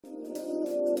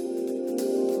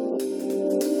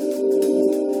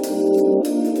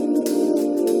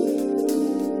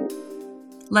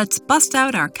Let's bust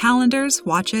out our calendars,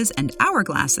 watches, and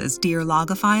hourglasses, dear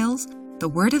logophiles. The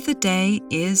word of the day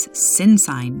is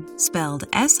sinsyne, spelled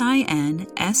S-I-N-S-Y-N-E.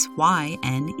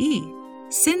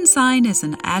 Sinsyne is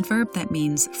an adverb that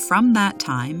means from that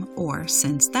time or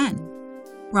since then.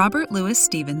 Robert Louis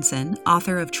Stevenson,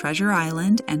 author of Treasure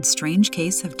Island and Strange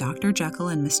Case of Dr. Jekyll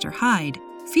and Mr. Hyde,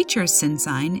 features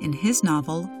sinsyne in his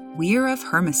novel Weir of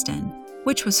Hermiston,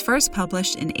 which was first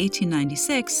published in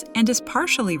 1896 and is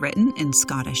partially written in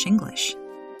Scottish English.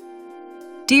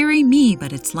 Dearie me,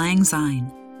 but it's lang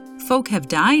syne. Folk have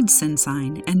died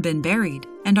sinsyne and been buried,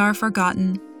 and are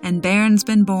forgotten, and bairns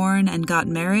been born and got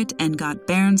merit and got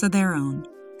bairns of their own.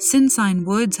 Sinsyne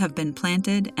woods have been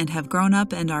planted and have grown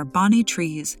up and are bonny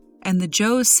trees, and the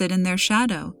joes sit in their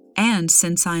shadow. And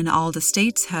sinsyne auld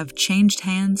estates have changed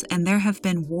hands, and there have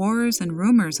been wars and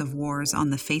rumors of wars on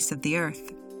the face of the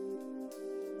earth.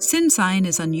 Sinsyne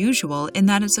is unusual in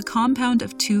that it's a compound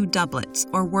of two doublets,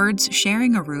 or words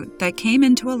sharing a root that came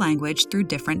into a language through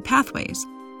different pathways,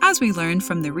 as we learned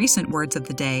from the recent words of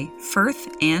the day, firth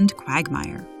and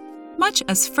quagmire. Much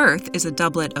as firth is a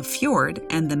doublet of fjord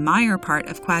and the mire part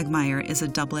of quagmire is a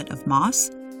doublet of moss,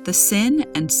 the sin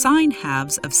and sign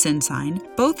halves of sinsyne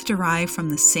both derive from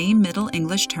the same Middle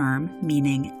English term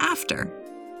meaning after.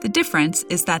 The difference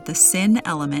is that the sin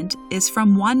element is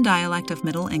from one dialect of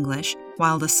Middle English,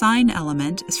 while the sign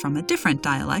element is from a different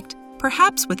dialect,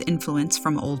 perhaps with influence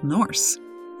from Old Norse.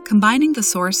 Combining the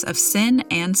source of sin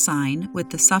and sign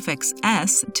with the suffix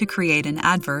s to create an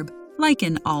adverb, like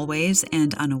in always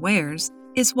and unawares,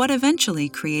 is what eventually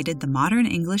created the modern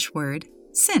English word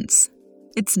since.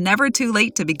 It's never too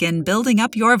late to begin building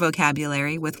up your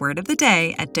vocabulary with Word of the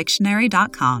Day at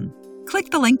dictionary.com.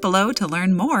 Click the link below to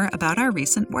learn more about our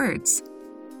recent words.